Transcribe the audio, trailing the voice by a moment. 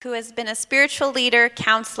who has been a spiritual leader,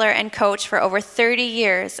 counselor, and coach for over 30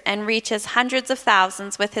 years and reaches hundreds of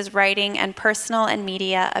thousands with his writing and personal and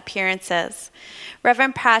media appearances.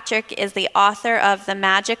 Reverend Patrick is the author of The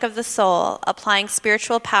Magic of the Soul, Applying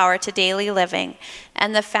Spiritual Power to Daily Living,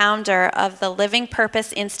 and the founder of the Living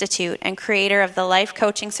Purpose Institute and creator of the Life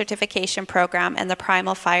Coaching Certification Program and the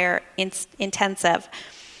Primal Fire Intensive.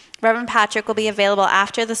 Reverend Patrick will be available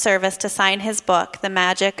after the service to sign his book, The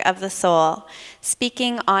Magic of the Soul.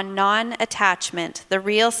 Speaking on non-attachment, the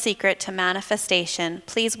real secret to manifestation,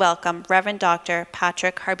 please welcome Reverend Dr.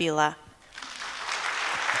 Patrick Harbula.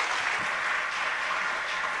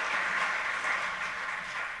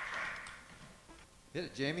 Hit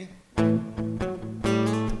it, Jamie.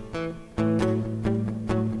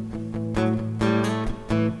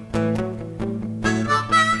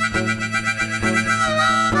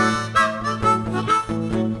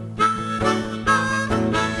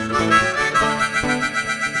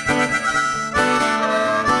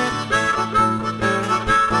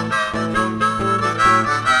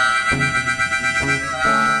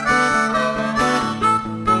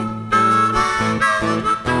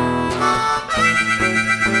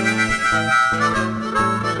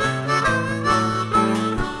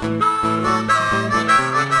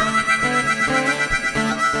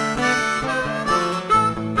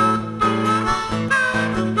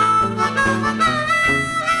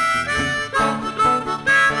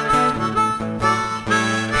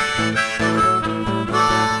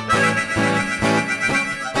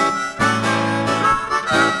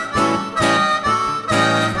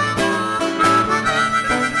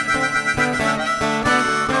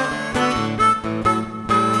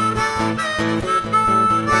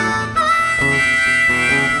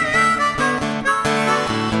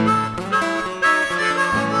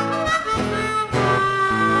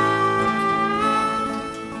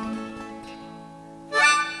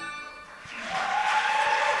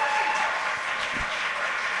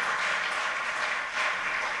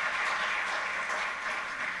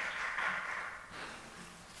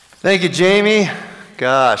 Thank you, Jamie.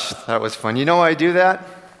 Gosh, that was fun. You know why I do that?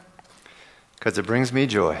 Because it brings me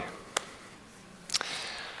joy.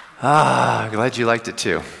 Glad you liked it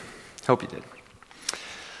too. Hope you did.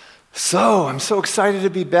 So, I'm so excited to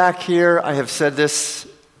be back here. I have said this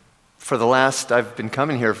I've been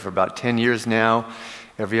coming here for about 10 years now,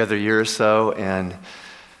 every other year or so, and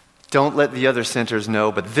don't let the other centers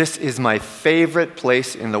know, but this is my favorite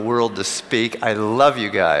place in the world to speak. I love you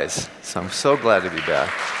guys, so I'm so glad to be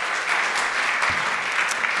back.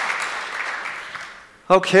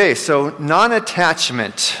 Okay, so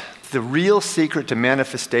non-attachment, the real secret to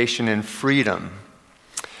manifestation and freedom.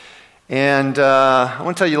 And I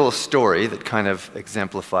want to tell you a little story that kind of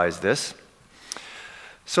exemplifies this.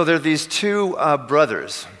 So there are these two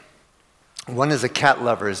brothers. One is a cat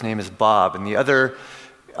lover, his name is Bob, and the other,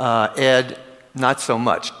 Ed, not so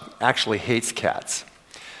much, actually hates cats.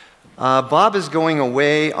 Bob is going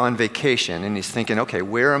away on vacation, and he's thinking, okay,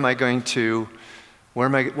 what am I going to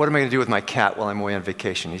do with my cat while I'm away on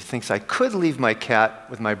vacation? He thinks I could leave my cat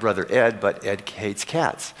with my brother Ed, but Ed hates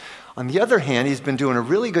cats. On the other hand, he's been doing a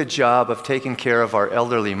really good job of taking care of our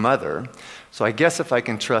elderly mother. So I guess if I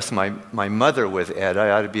can trust my mother with Ed,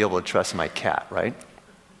 I ought to be able to trust my cat, right?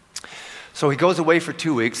 So he goes away for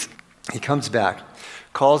 2 weeks. He comes back,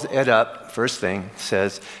 calls Ed up, first thing,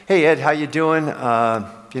 says, hey, Ed, how you doing?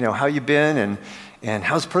 How you been? And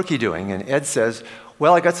how's Perky doing? And Ed says,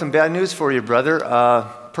 well, I got some bad news for you, brother.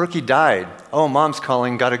 Perky died. Oh, Mom's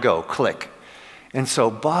calling, gotta go. Click. And so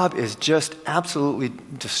Bob is just absolutely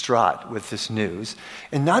distraught with this news.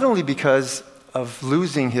 And not only because of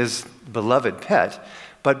losing his beloved pet,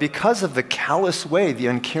 but because of the callous way, the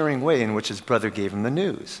uncaring way in which his brother gave him the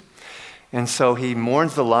news. And so he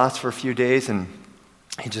mourns the loss for a few days, and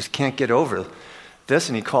he just can't get over this.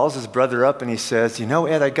 And he calls his brother up and he says,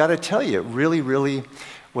 Ed, I gotta tell you, it really, really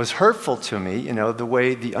was hurtful to me,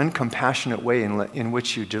 the uncompassionate way in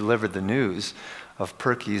which you delivered the news of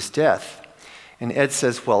Perky's death. And Ed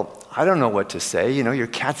says, well, I don't know what to say. Your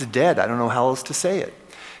cat's dead. I don't know how else to say it.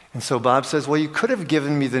 And so Bob says, well, you could have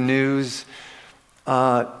given me the news,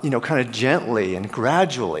 kind of gently and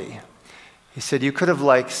gradually. He said, you could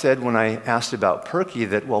have said when I asked about Perky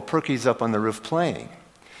that, well, Perky's up on the roof playing.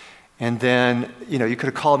 And then, you could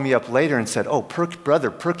have called me up later and said, oh, brother,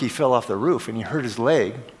 Perky fell off the roof and he hurt his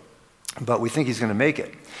leg, but we think he's going to make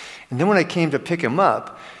it. And then when I came to pick him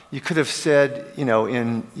up, you could have said,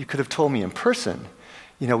 you could have told me in person,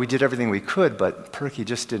 we did everything we could, but Perky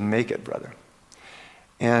just didn't make it, brother.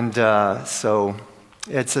 And so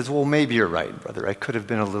Ed says, well, maybe you're right, brother. I could have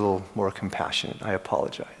been a little more compassionate. I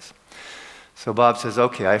apologize. So Bob says,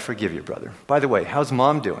 okay, I forgive you, brother. By the way, how's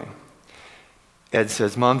Mom doing? Ed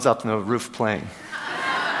says, Mom's up on the roof playing.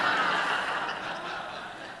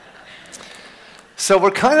 So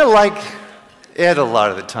we're kind of like Ed a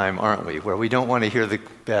lot of the time, aren't we? Where we don't want to hear the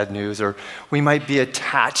bad news, or we might be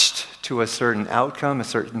attached to a certain outcome, a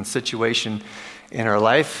certain situation in our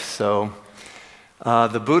life. So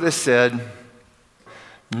the Buddha said,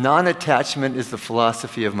 non-attachment is the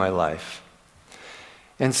philosophy of my life.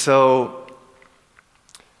 And so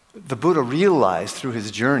the Buddha realized through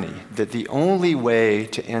his journey that the only way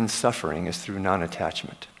to end suffering is through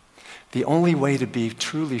non-attachment. The only way to be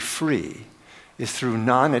truly free is through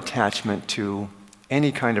non-attachment to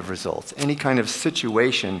any kind of results, any kind of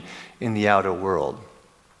situation in the outer world.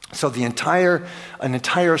 So an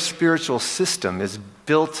entire spiritual system is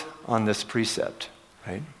built on this precept,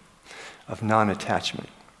 right, of non-attachment.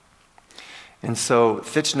 And so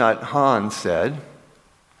Thich Nhat Hanh said,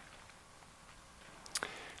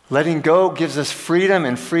 letting go gives us freedom,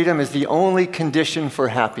 and freedom is the only condition for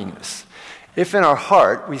happiness. If in our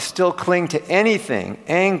heart we still cling to anything,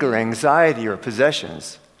 anger, anxiety, or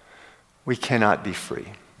possessions, we cannot be free.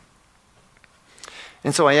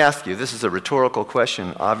 And so I ask you, this is a rhetorical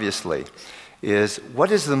question, obviously, is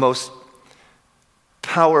what is the most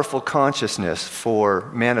powerful consciousness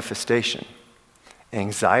for manifestation?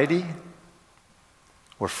 Anxiety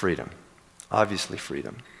or freedom? Obviously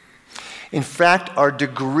freedom. In fact, our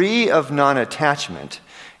degree of non-attachment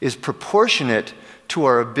is proportionate to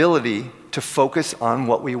our ability to focus on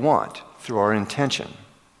what we want through our intention.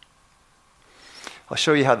 I'll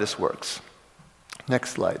show you how this works.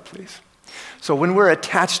 Next slide, please. So when we're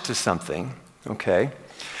attached to something, okay,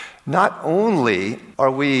 not only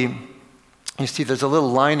are we, you see there's a little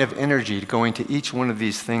line of energy going to each one of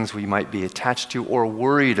these things we might be attached to or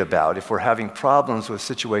worried about if we're having problems with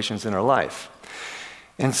situations in our life.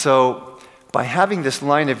 And so by having this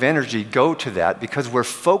line of energy go to that, because we're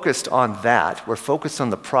focused on that, we're focused on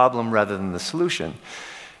the problem rather than the solution,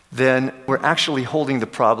 then we're actually holding the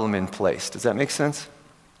problem in place. Does that make sense?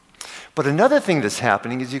 But another thing that's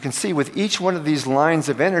happening is you can see with each one of these lines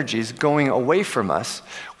of energies going away from us,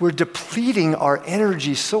 we're depleting our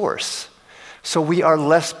energy source. So we are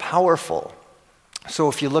less powerful. So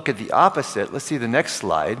if you look at the opposite, let's see the next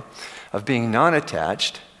slide of being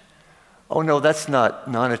non-attached. Oh no, that's not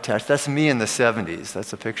non-attached. That's me in the 70s.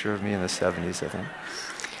 That's a picture of me in the 70s, I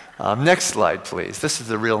think. Next slide, please. This is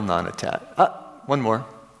the real non-attached. One more.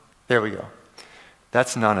 There we go.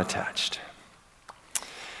 That's non-attached.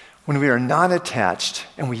 When we are non-attached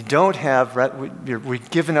and we don't have, we've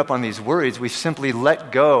given up on these worries, we've simply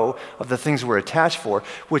let go of the things we're attached for,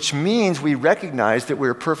 which means we recognize that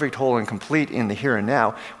we're perfect, whole, and complete in the here and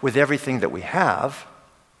now with everything that we have.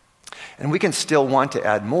 And we can still want to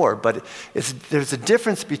add more, but there's a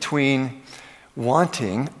difference between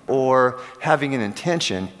wanting or having an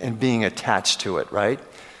intention and being attached to it, right?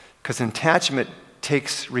 Because attachment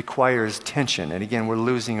requires tension, and again, we're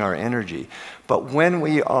losing our energy. But when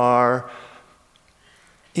we are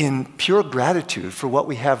in pure gratitude for what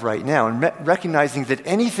we have right now and recognizing that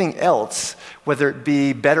anything else, whether it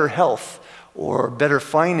be better health or better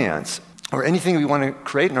finance or anything we want to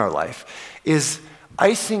create in our life, is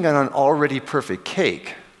icing on an already perfect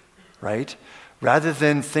cake, right? Rather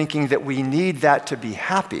than thinking that we need that to be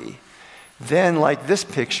happy, then like this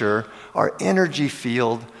picture, our energy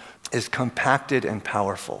field is compacted and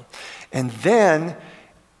powerful. And then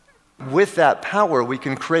with that power, we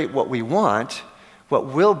can create what we want, what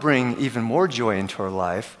will bring even more joy into our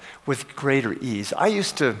life with greater ease. I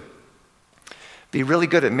used to be really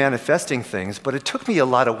good at manifesting things, but it took me a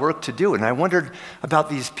lot of work to do. And I wondered about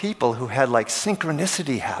these people who had like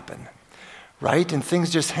synchronicity happen, right? And things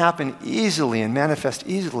just happen easily and manifest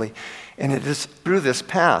easily. And it is through this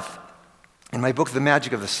path. In my book, The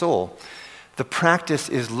Magic of the Soul, the practice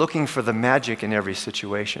is looking for the magic in every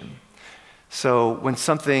situation. So when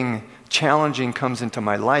something challenging comes into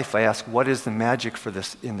my life, I ask, what is the magic for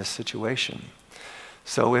this in this situation?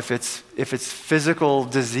 So if it's physical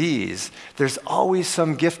disease, there's always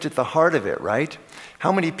some gift at the heart of it, right?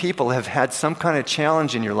 How many people have had some kind of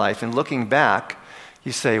challenge in your life, and looking back,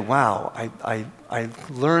 you say, wow, I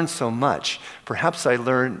learned so much. Perhaps I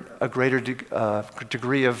learned a greater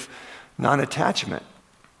degree of non-attachment.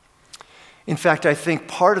 In fact, I think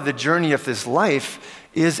part of the journey of this life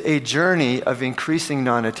is a journey of increasing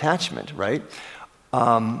non-attachment, right?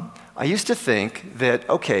 I used to think that,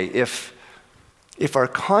 okay, if our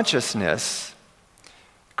consciousness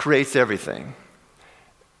creates everything,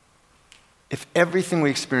 if everything we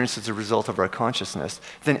experience is a result of our consciousness,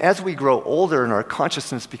 then as we grow older and our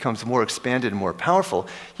consciousness becomes more expanded and more powerful,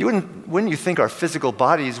 wouldn't you think our physical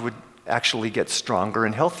bodies would actually get stronger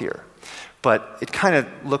and healthier. But it kind of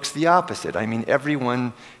looks the opposite. I mean,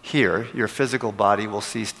 everyone here, our physical bodies will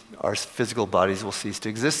cease to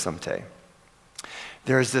exist someday.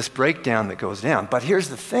 There's this breakdown that goes down. But here's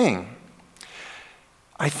the thing.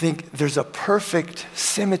 I think there's a perfect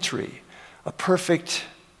symmetry, a perfect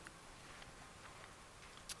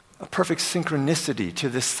synchronicity to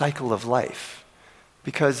this cycle of life.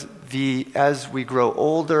 Because as we grow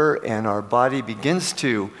older and our body begins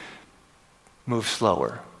to move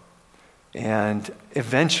slower and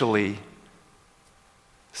eventually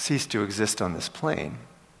cease to exist on this plane,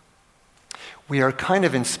 we are kind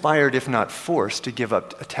of inspired, if not forced, to give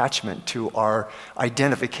up attachment to our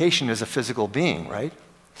identification as a physical being, right?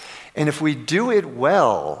 And if we do it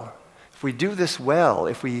well, if we do this well,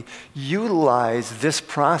 if we utilize this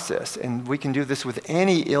process, and we can do this with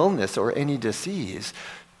any illness or any disease,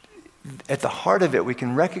 at the heart of it we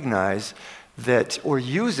can recognize that, or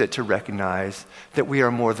use it to recognize that we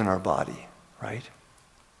are more than our body, right?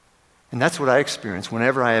 And that's what I experience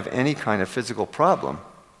whenever I have any kind of physical problem.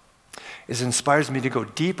 It inspires me to go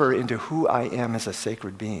deeper into who I am as a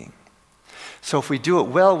sacred being. So if we do it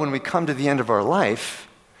well when we come to the end of our life,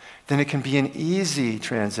 then it can be an easy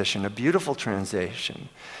transition, a beautiful transition.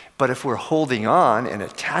 But if we're holding on and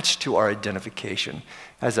attached to our identification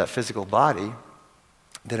as that physical body,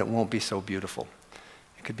 then it won't be so beautiful.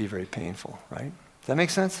 It could be very painful, right? Does that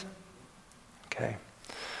make sense? Okay.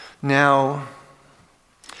 Now,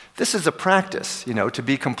 this is a practice, to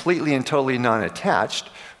be completely and totally non-attached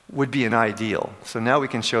would be an ideal. So now we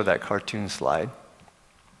can show that cartoon slide.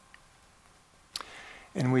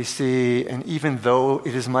 And we see, and even though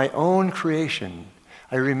it is my own creation,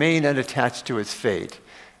 I remain unattached to its fate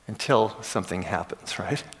until something happens,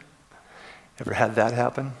 right? Ever had that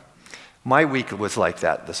happen? My week was like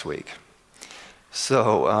that this week.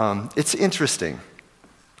 So it's interesting.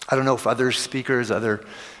 I don't know if other speakers, other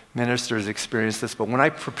ministers experience this, but when I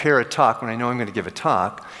prepare a talk, when I know I'm going to give a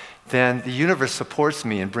talk, then the universe supports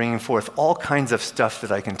me in bringing forth all kinds of stuff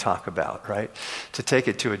that I can talk about, right? To take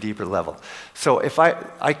it to a deeper level. So if I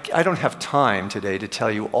don't have time today to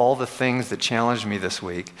tell you all the things that challenged me this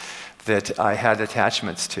week that I had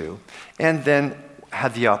attachments to, and then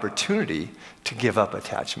had the opportunity to give up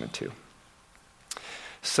attachment to.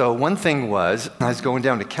 So one thing was, I was going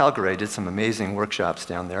down to Calgary, I did some amazing workshops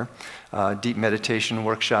down there, deep meditation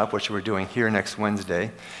workshop, which we're doing here next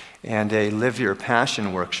Wednesday, and a Live Your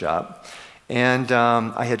Passion workshop. And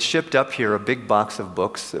I had shipped up here a big box of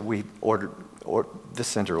books that we ordered, or this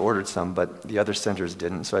center ordered some, but the other centers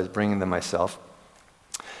didn't, so I was bringing them myself.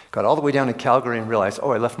 Got all the way down to Calgary and realized,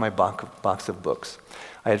 I left my box of books.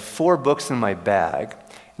 I had 4 books in my bag,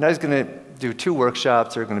 and I was going to do 2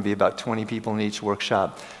 workshops. There were going to be about 20 people in each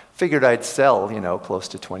workshop. Figured I'd sell, close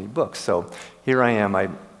to 20 books. So here I am. I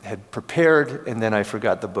had prepared, and then I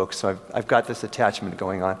forgot the book. So I've got this attachment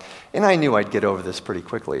going on. And I knew I'd get over this pretty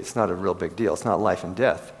quickly. It's not a real big deal. It's not life and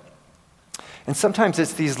death. And sometimes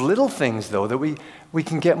it's these little things, though, that we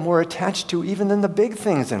can get more attached to even than the big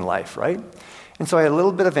things in life, right? And so I had a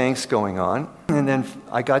little bit of angst going on. And then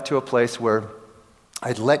I got to a place where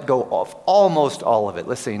I'd let go of almost all of it.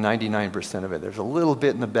 Let's say 99% of it. There's a little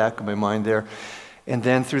bit in the back of my mind there. And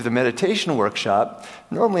then through the meditation workshop,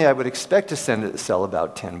 normally I would expect to sell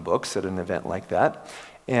about 10 books at an event like that.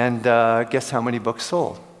 And guess how many books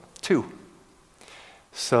sold? 2.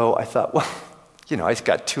 So I thought, I just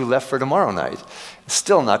got 2 left for tomorrow night. It's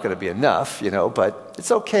still not going to be enough, but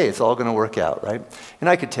it's okay. It's all going to work out, right? And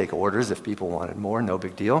I could take orders if people wanted more, no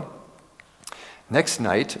big deal. Next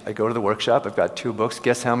night, I go to the workshop. I've got 2 books.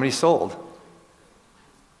 Guess how many sold?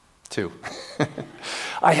 2.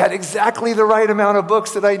 I had exactly the right amount of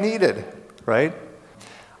books that I needed, right?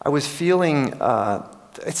 I was feeling,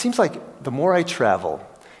 it seems like the more I travel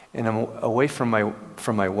and I'm away from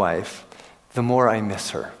my wife, the more I miss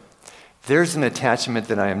her. There's an attachment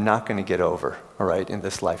that I am not going to get over, all right, in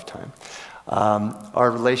this lifetime.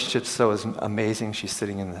 Our relationship so is amazing. She's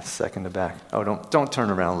sitting in the second to back. Oh, don't turn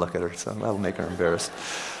around and look at her. So that'll make her embarrassed.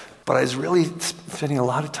 But I was really spending a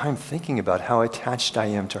lot of time thinking about how attached I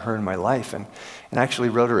am to her in my life, and actually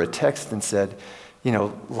wrote her a text and said,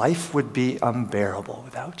 life would be unbearable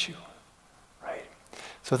without you, right?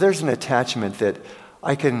 So there's an attachment that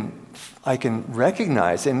I can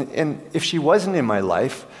recognize, and if she wasn't in my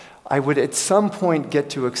life, I would at some point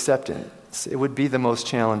get to acceptance. It would be the most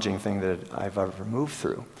challenging thing that I've ever moved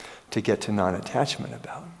through to get to non-attachment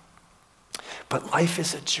about. But life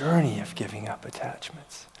is a journey of giving up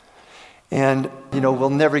attachments. And, we'll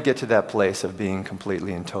never get to that place of being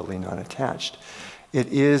completely and totally non-attached. It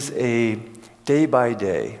is a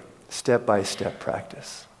day-by-day, step-by-step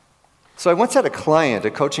practice. So I once had a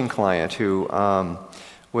coaching client who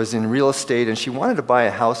was in real estate, and she wanted to buy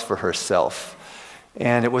a house for herself.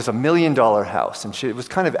 And it was $1 million house, and it was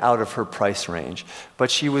kind of out of her price range.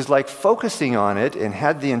 But she was like focusing on it and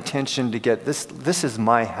had the intention to get this is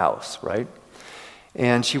my house, right?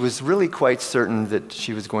 And she was really quite certain that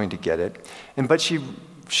she was going to get it. But she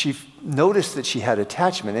noticed that she had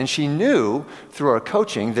attachment, and she knew through our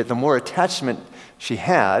coaching that the more attachment she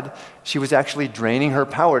had, she was actually draining her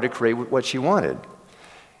power to create what she wanted.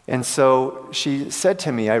 And so she said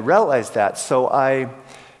to me, I realized that, so I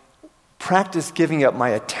practiced giving up my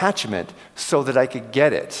attachment so that I could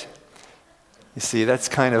get it. You see, that's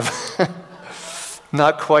kind of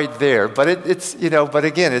not quite there, but but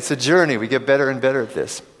again, it's a journey. We get better and better at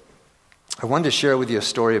this. I wanted to share with you a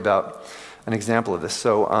story about an example of this.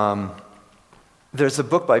 So there's a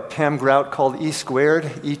book by Pam Grout called E Squared,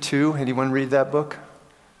 E2. Anyone read that book?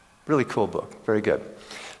 Really cool book, very good.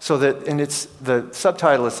 The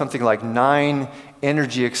subtitle is something like 9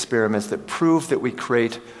 energy experiments that prove that we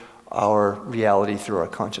create our reality through our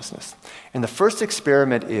consciousness. And the first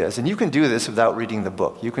experiment is, and you can do this without reading the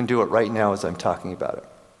book, you can do it right now as I'm talking about it,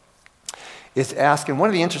 is ask, and one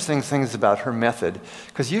of the interesting things about her method,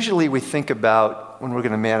 because usually we think about when we're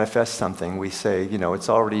going to manifest something, we say, it's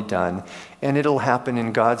already done, and it'll happen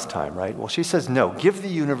in God's time, right? Well, she says, no, give the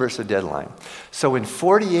universe a deadline. So in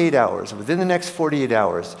 48 hours, within the next 48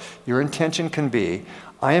 hours, your intention can be,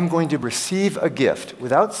 I am going to receive a gift,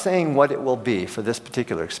 without saying what it will be for this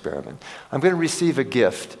particular experiment. I'm going to receive a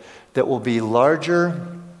gift that will be larger,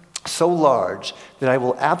 so large that I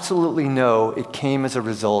will absolutely know it came as a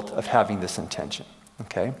result of having this intention,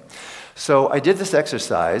 okay? So I did this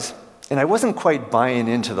exercise, and I wasn't quite buying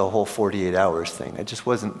into the whole 48 hours thing. I just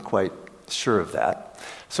wasn't quite sure of that.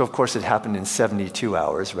 So of course it happened in 72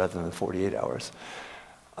 hours rather than 48 hours.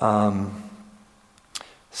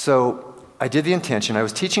 So I did the intention. I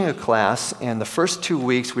was teaching a class, and the first 2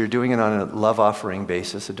 weeks we were doing it on a love offering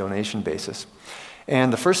basis, a donation basis.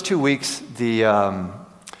 And the first 2 weeks, the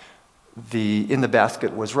in the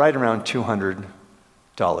basket was right around $200.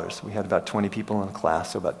 We had about 20 people in the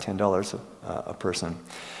class, so about $10 a person.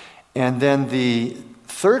 And then the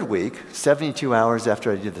third week, 72 hours after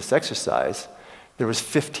I did this exercise, there was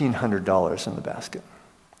 $1,500 in the basket.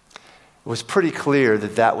 It was pretty clear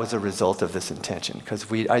that that was a result of this intention, because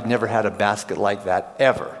I'd never had a basket like that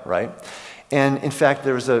ever, right? And in fact,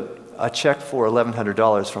 there was a check for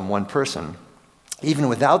 $1,100 from one person. Even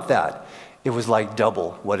without that, it was like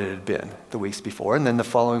double what it had been the weeks before. And then the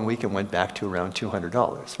following week, it went back to around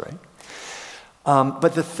 $200, right?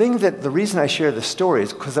 But the reason I share this story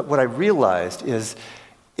is because what I realized is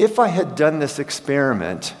if I had done this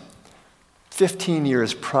experiment 15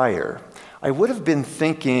 years prior, I would have been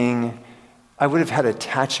thinking, I would have had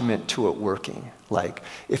attachment to it working. Like,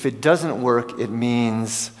 if it doesn't work, it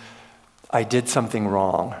means I did something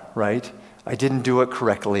wrong, right? I didn't do it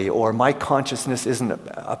correctly, or my consciousness isn't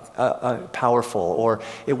powerful, or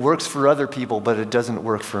it works for other people, but it doesn't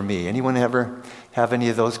work for me. Anyone ever have any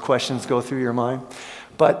of those questions go through your mind?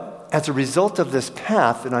 But as a result of this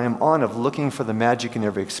path that I am on of looking for the magic in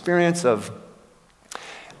every experience of,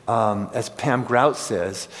 as Pam Grout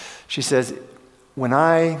says, she says, when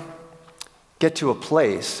I get to a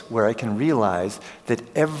place where I can realize that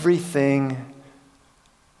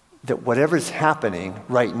that whatever's happening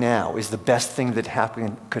right now is the best thing that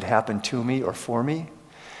could happen to me or for me,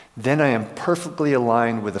 then I am perfectly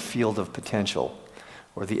aligned with the field of potential,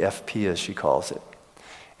 or the FP as she calls it.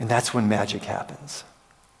 And that's when magic happens.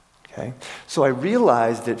 Okay? So I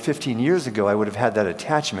realized that 15 years ago I would have had that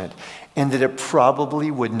attachment, and that it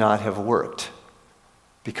probably would not have worked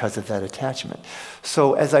because of that attachment.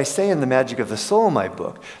 So as I say in The Magic of the Soul, my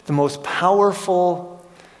book, the most powerful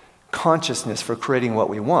consciousness for creating what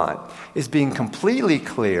we want is being completely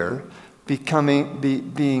clear,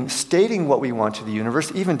 stating what we want to the universe,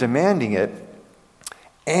 even demanding it,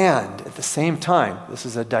 and at the same time, this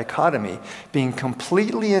is a dichotomy, being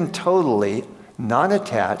completely and totally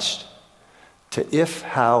non-attached to if,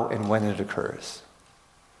 how, and when it occurs.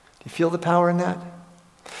 Do you feel the power in that?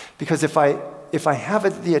 Because if I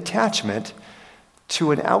have the attachment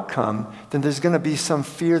to an outcome, then there's going to be some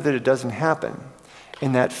fear that it doesn't happen.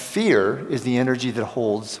 And that fear is the energy that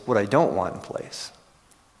holds what I don't want in place.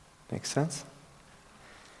 Make sense?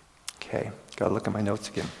 Okay, got to look at my notes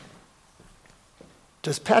again.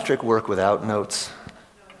 Does Patrick work without notes?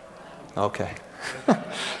 Okay.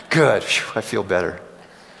 Good. Whew, I feel better.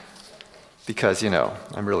 Because,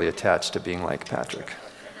 I'm really attached to being like Patrick.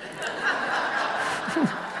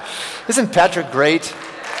 Isn't Patrick great?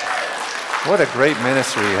 What a great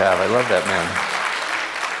ministry you have. I love that man.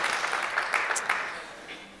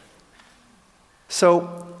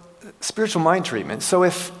 So, spiritual mind treatment. So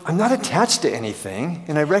if I'm not attached to anything,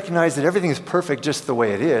 and I recognize that everything is perfect just the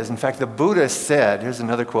way it is. In fact, the Buddha said, here's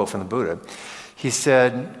another quote from the Buddha. He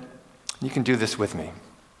said, you can do this with me.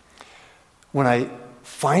 When I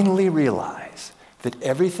finally realize that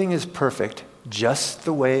everything is perfect just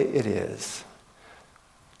the way it is,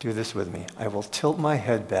 do this with me. I will tilt my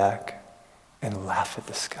head back and laugh at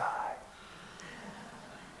the sky.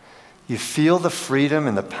 You feel the freedom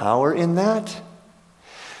and the power in that?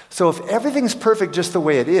 So if everything's perfect just the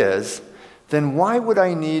way it is, then why would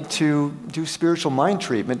I need to do spiritual mind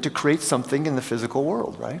treatment to create something in the physical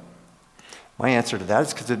world, right? My answer to that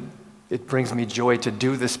is because it brings me joy to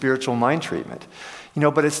do the spiritual mind treatment.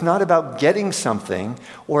 But it's not about getting something,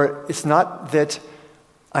 or it's not that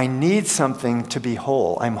I need something to be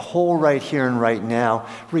whole. I'm whole right here and right now,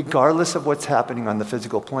 regardless of what's happening on the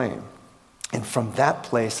physical plane. And from that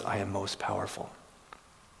place, I am most powerful.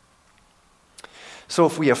 So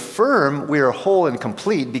if we affirm we are whole and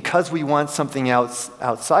complete because we want something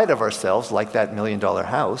outside of ourselves, like that $1 million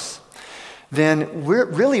house, then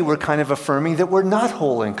we're kind of affirming that we're not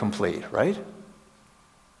whole and complete, right?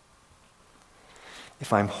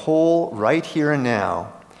 If I'm whole right here and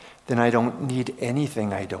now, then I don't need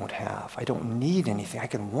anything I don't have. I don't need anything. I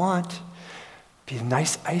can want be a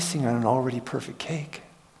nice icing on an already perfect cake.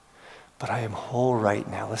 But I am whole right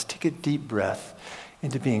now. Let's take a deep breath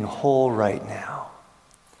into being whole right now.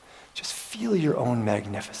 Just feel your own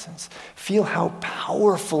magnificence. Feel how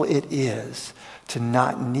powerful it is to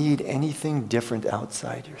not need anything different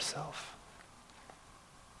outside yourself.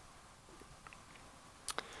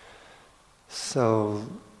 So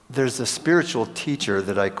there's a spiritual teacher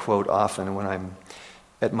that I quote often when I'm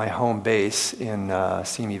at my home base in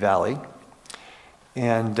Simi Valley.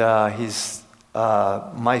 And he's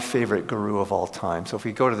my favorite guru of all time. So if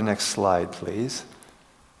we go to the next slide, please.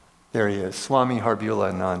 There he is, Swami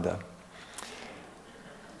Harbula Ananda.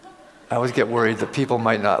 I always get worried that people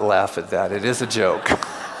might not laugh at that. It is a joke.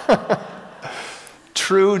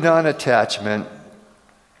 True non-attachment,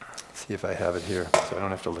 let's see if I have it here so I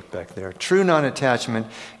don't have to look back there. True non-attachment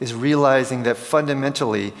is realizing that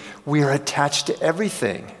fundamentally we are attached to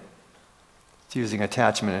everything. It's using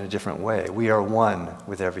attachment in a different way. We are one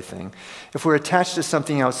with everything. If we're attached to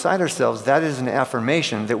something outside ourselves, that is an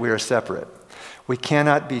affirmation that we are separate. We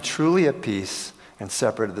cannot be truly at peace and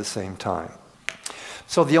separate at the same time.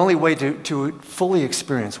 So the only way to fully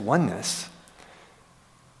experience oneness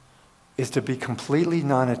is to be completely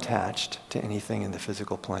non-attached to anything in the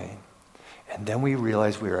physical plane. And then we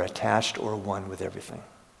realize we are attached or one with everything.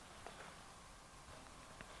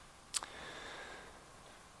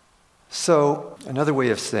 So another way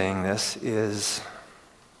of saying this is,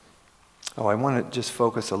 I want to just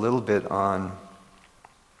focus a little bit on,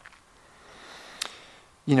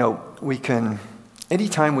 we can,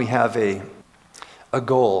 anytime we have a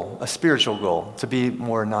goal, a spiritual goal, to be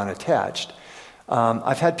more non-attached,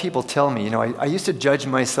 I've had people tell me, I used to judge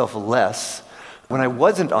myself less when I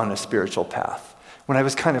wasn't on a spiritual path, when I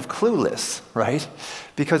was kind of clueless, right?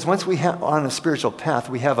 Because once we have on a spiritual path,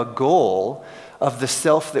 we have a goal of the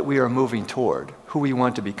self that we are moving toward, who we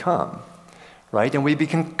want to become, right? And we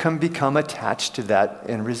can become attached to that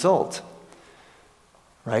end result,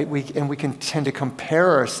 right? We can tend to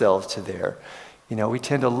compare ourselves to there. We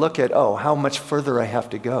tend to look at, how much further I have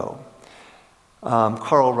to go.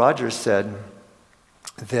 Carl Rogers said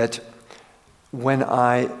that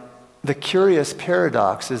the curious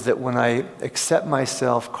paradox is that when I accept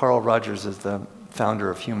myself, Carl Rogers is the founder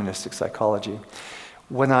of humanistic psychology,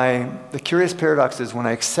 the curious paradox is when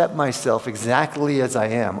I accept myself exactly as I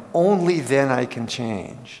am, only then I can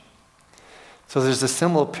change. So there's a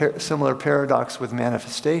similar paradox with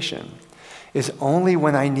manifestation, is only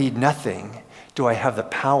when I need nothing do I have the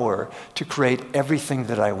power to create everything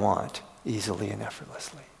that I want easily and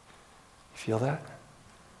effortlessly. You feel that?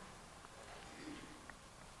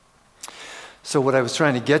 So what I was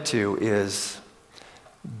trying to get to is,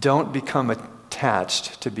 don't become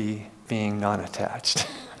attached to being non-attached,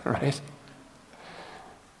 right?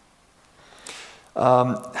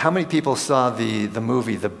 How many people saw the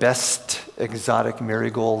movie, The Best Exotic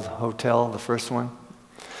Marigold Hotel, the first one?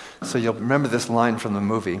 So you'll remember this line from the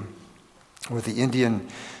movie, where the Indian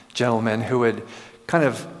gentleman who had kind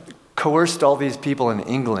of coerced all these people in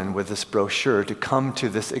England with this brochure to come to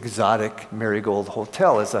this exotic Marigold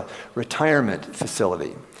Hotel as a retirement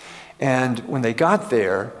facility. And when they got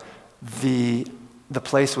there, the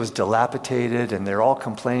place was dilapidated, and they're all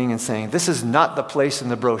complaining and saying, this is not the place in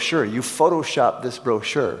the brochure. You photoshopped this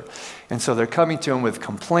brochure. And so they're coming to him with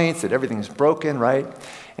complaints that everything's broken, right?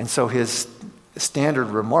 And so his standard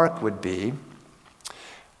remark would be,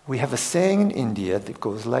 We have a saying in India that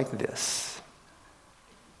goes like this: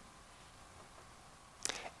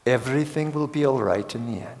 everything will be all right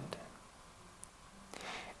in the end.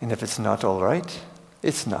 And if it's not all right,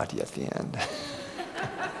 it's not yet the end.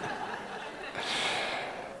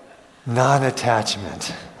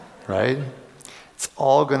 Non-attachment, right? It's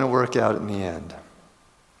all going to work out in the end.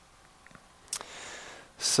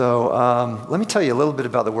 So let me tell you a little bit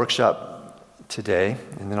about the workshop today,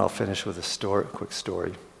 and then I'll finish with a quick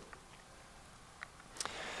story.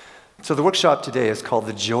 So the workshop today is called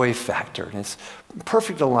The Joy Factor, and it's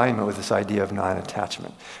perfect alignment with this idea of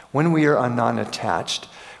non-attachment. When we are non-attached,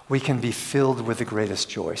 we can be filled with the greatest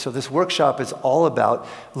joy. So this workshop is all about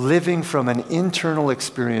living from an internal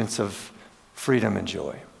experience of freedom and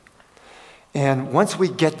joy. And once we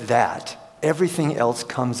get that, everything else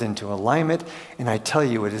comes into alignment. And I tell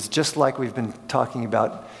you, it is just like we've been talking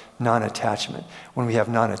about non-attachment. When we have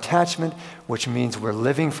non-attachment, which means we're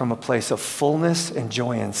living from a place of fullness and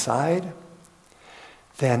joy inside,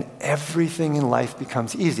 then everything in life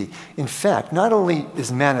becomes easy. In fact, not only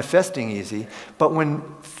is manifesting easy, but when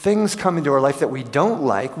things come into our life that we don't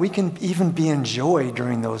like, we can even be in joy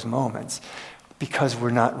during those moments because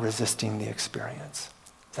we're not resisting the experience.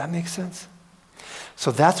 Does that make sense?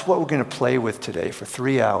 So that's what we're going to play with today for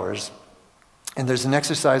 3 hours. And there's an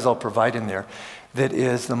exercise I'll provide in there that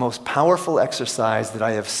is the most powerful exercise that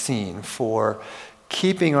I have seen for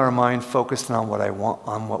keeping our mind focused on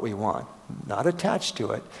what we want. Not attached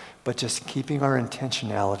to it, but just keeping our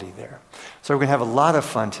intentionality there. So we're going to have a lot of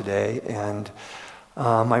fun today, and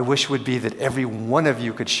my wish would be that every one of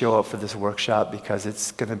you could show up for this workshop because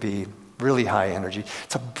it's going to be really high energy.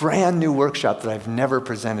 It's a brand new workshop that I've never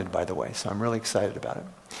presented, by the way, so I'm really excited about it.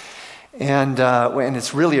 And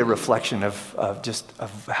it's really a reflection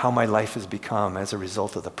of how my life has become as a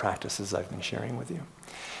result of the practices I've been sharing with you.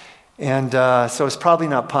 And so it's probably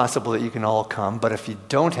not possible that you can all come, but if you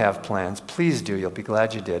don't have plans, please do. You'll be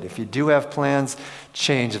glad you did. If you do have plans,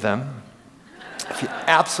 change them. If you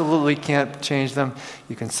absolutely can't change them,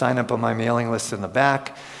 you can sign up on my mailing list in the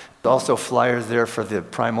back. Also flyers there for the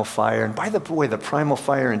Primal Fire. And by the way, the Primal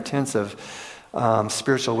Fire Intensive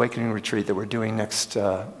Spiritual Awakening Retreat that we're doing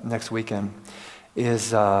next weekend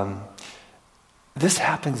is... this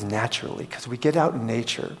happens naturally because we get out in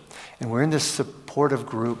nature and we're in this supportive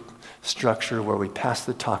group structure where we pass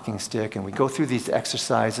the talking stick and we go through these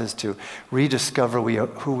exercises to rediscover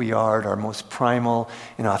who we are at our most primal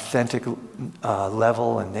and authentic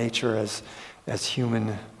level and nature as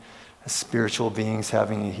human, as spiritual beings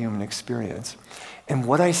having a human experience. And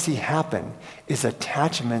what I see happen is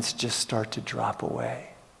attachments just start to drop away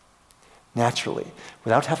naturally,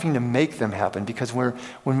 without having to make them happen, because we're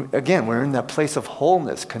in that place of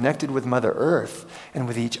wholeness, connected with Mother Earth and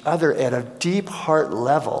with each other at a deep heart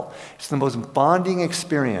level. It's the most bonding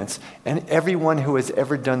experience, and everyone who has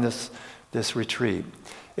ever done this retreat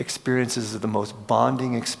experiences the most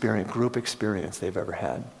bonding experience, group experience they've ever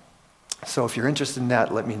had. So if you're interested in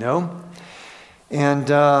that, let me know. And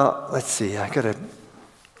let's see,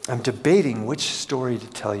 I'm debating which story to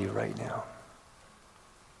tell you right now.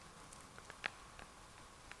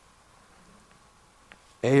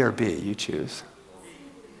 A or B, you choose.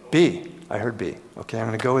 B, I heard B. Okay, I'm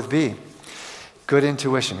going to go with B. Good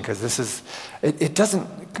intuition, because it doesn't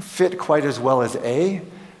fit quite as well as A,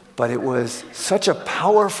 but it was such a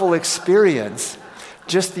powerful experience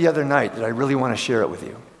just the other night that I really want to share it with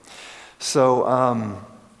you. So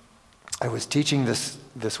I was teaching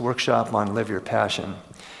this workshop on Live Your Passion,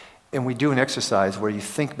 and we do an exercise where you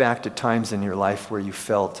think back to times in your life where you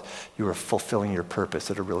felt you were fulfilling your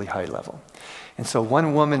purpose at a really high level. And so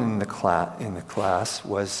one woman in the class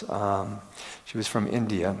was, she was from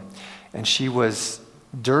India, and she was,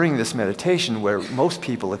 during this meditation where most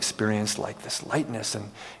people experience like this lightness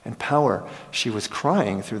and power, she was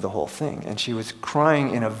crying through the whole thing. And she was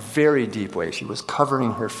crying in a very deep way. She was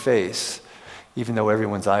covering her face, even though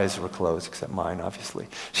everyone's eyes were closed, except mine, obviously.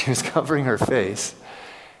 She was covering her face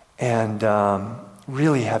and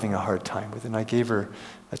really having a hard time with it. And I gave her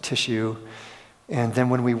a tissue. And then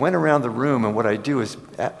when we went around the room, and what I do is,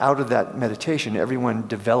 out of that meditation, everyone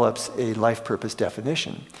develops a life purpose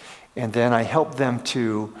definition. And then I help them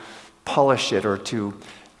to polish it or to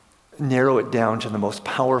narrow it down to the most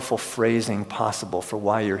powerful phrasing possible for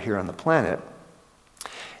why you're here on the planet.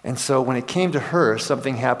 And so when it came to her,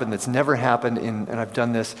 something happened that's never happened and I've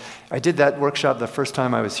done this. I did that workshop the first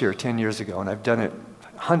time I was here 10 years ago, and I've done it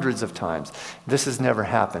hundreds of times. This has never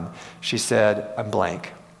happened. She said, "I'm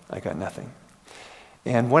blank. I got nothing."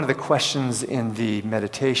 And one of the questions in the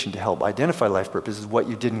meditation to help identify life purpose is what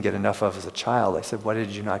you didn't get enough of as a child. I said, "What did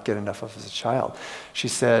you not get enough of as a child?" She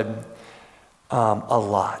said, a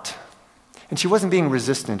lot. And she wasn't being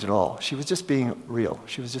resistant at all. She was just being real.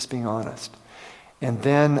 She was just being honest. And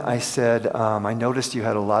then I said, I noticed you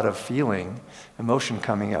had a lot of emotion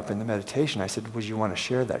coming up in the meditation. I said, would you want to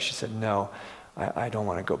share that? She said, no, I don't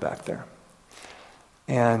want to go back there.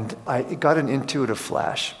 And I got an intuitive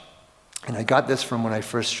flash. And I got this from when I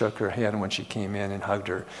first shook her hand when she came in and hugged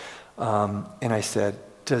her. And I said,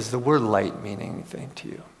 does the word light mean anything to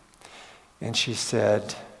you? And she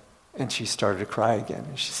said, and she started to cry again.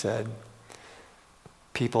 And she said,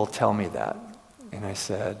 people tell me that. And I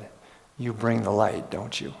said, you bring the light,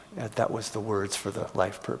 don't you? And that was the words for the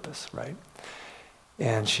life purpose, right?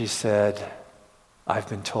 And she said, I've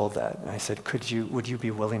been told that. And I said, would you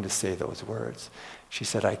be willing to say those words? She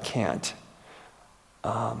said, I can't.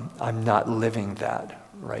 I'm not living that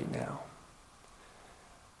right now.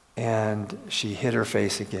 And she hid her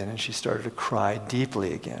face again and she started to cry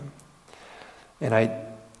deeply again. And I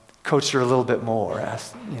coached her a little bit more,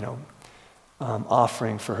 asked,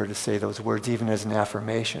 offering for her to say those words even as an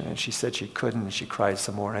affirmation. And she said she couldn't, and she cried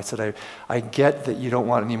some more. And I said, I get that you don't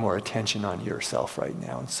want any more attention on yourself right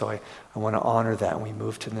now. And so I want to honor that. And we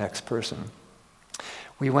moved to the next person.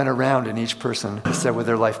 We went around and each person said what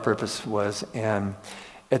their life purpose was. And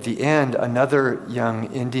at the end, another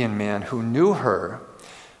young Indian man who knew her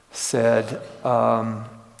said,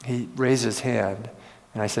 he raised his hand.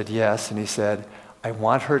 And I said, yes. And he said, I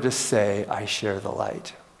want her to say, I share the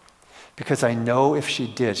light. Because I know if she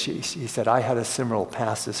did, he said, I had a similar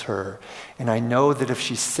past as her. And I know that if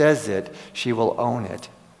she says it, she will own it.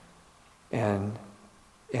 And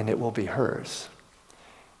it will be hers.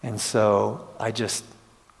 And so I just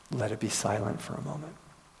let it be silent for a moment.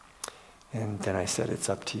 And then I said, it's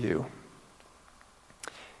up to you.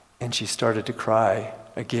 And she started to cry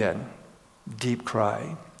again, deep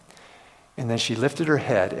crying. And then she lifted her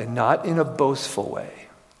head, and not in a boastful way.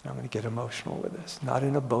 I'm going to get emotional with this. Not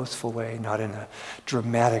in a boastful way, not in a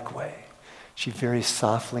dramatic way. She very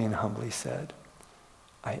softly and humbly said,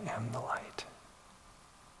 I am the light.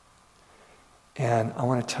 And I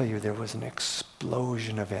want to tell you, there was an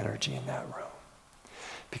explosion of energy in that room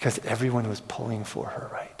because everyone was pulling for her,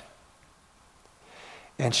 right?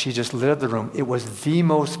 And she just lit up the room. It was the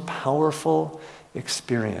most powerful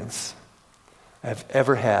experience I've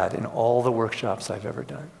ever had in all the workshops I've ever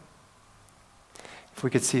done. If we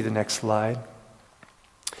could see the next slide.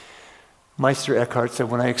 Meister Eckhart said,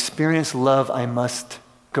 when I experience love, I must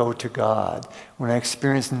go to God. When I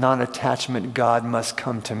experience non-attachment, God must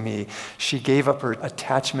come to me. She gave up her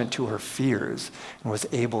attachment to her fears and was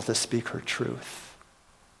able to speak her truth.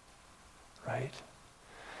 Right?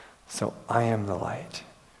 So I am the light.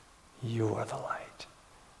 You are the light.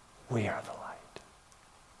 We are the light.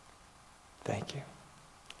 Thank you.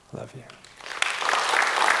 Love you.